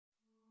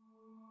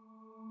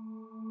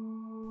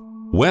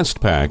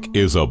Westpack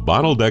is a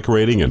bottle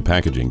decorating and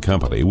packaging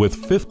company with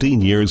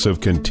 15 years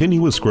of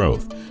continuous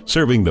growth,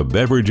 serving the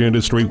beverage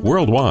industry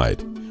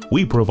worldwide.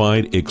 We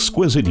provide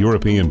exquisite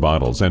European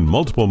bottles and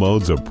multiple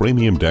modes of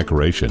premium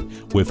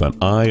decoration with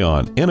an eye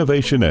on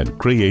innovation and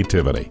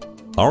creativity.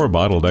 Our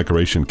bottle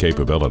decoration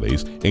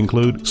capabilities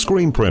include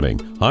screen printing,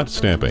 hot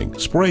stamping,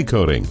 spray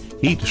coating,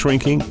 heat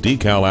shrinking,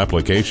 decal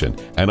application,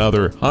 and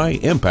other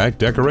high-impact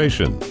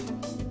decoration.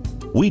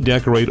 We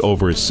decorate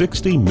over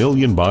 60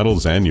 million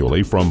bottles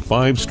annually from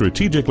 5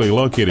 strategically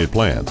located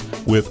plants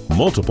with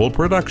multiple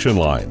production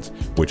lines,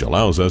 which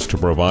allows us to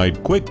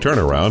provide quick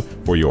turnaround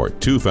for your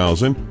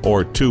 2,000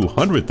 or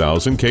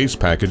 200,000 case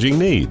packaging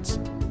needs.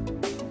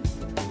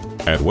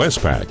 At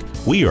Westpack,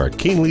 we are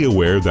keenly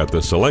aware that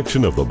the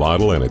selection of the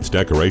bottle and its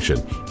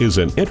decoration is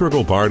an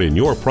integral part in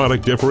your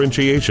product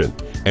differentiation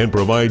and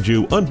provide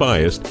you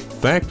unbiased,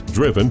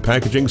 fact-driven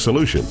packaging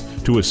solutions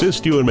to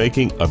assist you in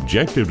making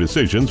objective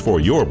decisions for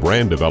your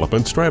brand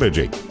development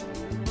strategy.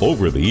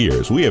 Over the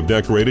years, we have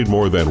decorated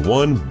more than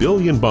 1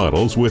 billion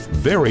bottles with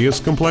various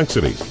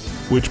complexities,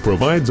 which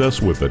provides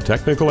us with the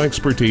technical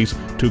expertise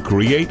to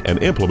create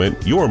and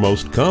implement your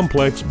most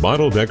complex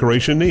bottle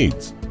decoration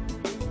needs.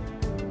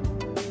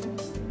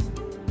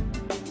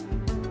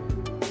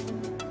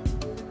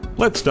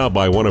 Let's stop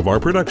by one of our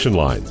production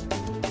lines.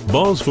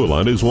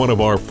 Balsfuland is one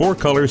of our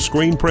 4-color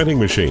screen printing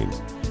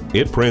machines.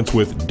 It prints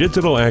with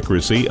digital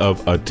accuracy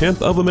of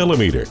 1/10 of a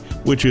millimeter,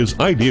 which is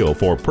ideal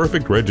for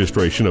perfect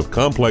registration of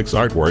complex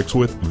artworks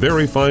with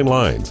very fine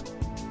lines.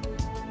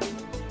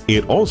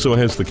 It also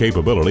has the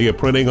capability of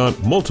printing on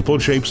multiple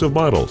shapes of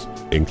bottles,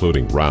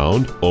 including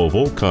round,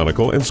 oval,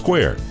 conical, and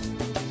square.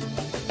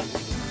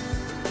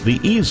 The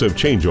ease of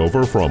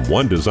changeover from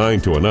one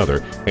design to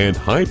another and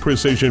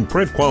high-precision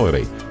print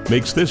quality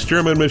makes this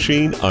German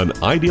machine an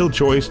ideal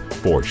choice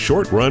for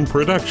short-run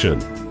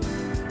production.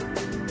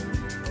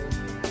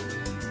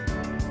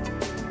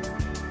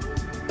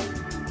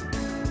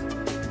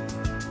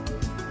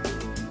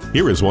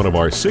 Here is one of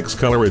our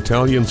 6-color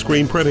Italian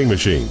screen printing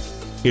machines.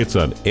 It's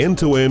an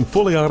end-to-end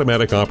fully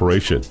automatic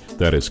operation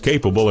that is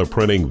capable of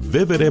printing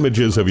vivid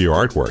images of your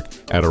artwork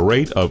at a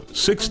rate of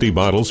 60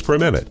 bottles per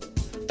minute.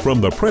 From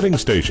the printing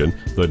station,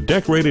 the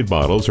decorated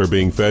bottles are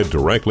being fed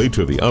directly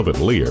to the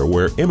oven leer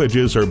where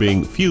images are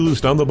being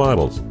fused on the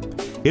bottles.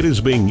 It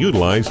is being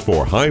utilized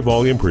for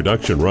high-volume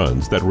production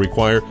runs that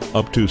require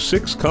up to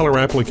 6 color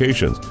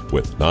applications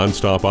with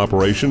non-stop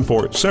operation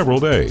for several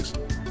days.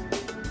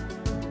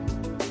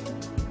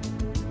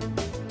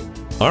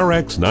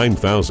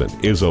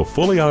 RX9000 is a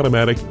fully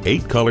automatic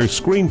 8-color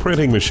screen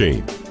printing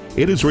machine.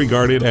 It is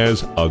regarded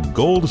as a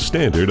gold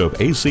standard of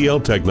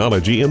ACL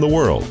technology in the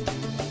world.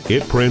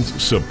 It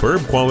prints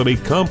superb quality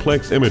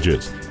complex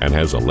images and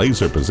has a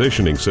laser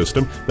positioning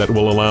system that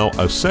will allow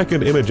a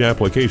second image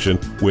application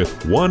with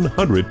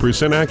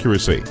 100%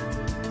 accuracy.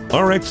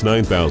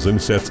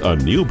 RX9000 sets a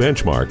new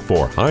benchmark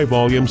for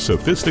high-volume,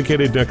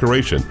 sophisticated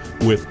decoration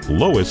with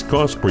lowest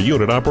cost per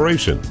unit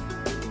operation.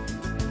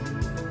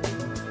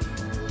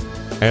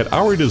 At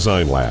our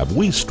design lab,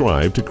 we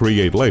strive to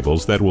create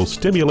labels that will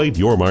stimulate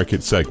your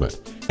market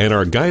segment and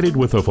are guided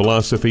with a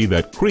philosophy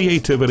that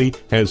creativity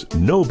has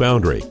no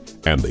boundary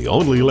and the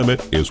only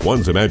limit is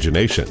one's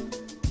imagination.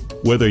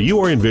 Whether you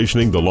are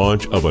envisioning the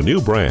launch of a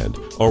new brand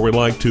or would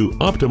like to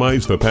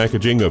optimize the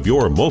packaging of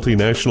your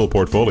multinational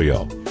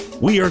portfolio,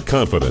 we are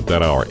confident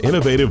that our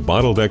innovative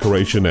bottle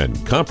decoration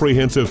and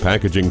comprehensive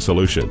packaging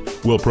solution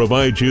will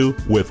provide you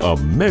with a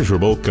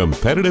measurable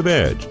competitive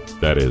edge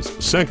that is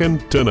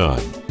second to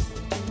none.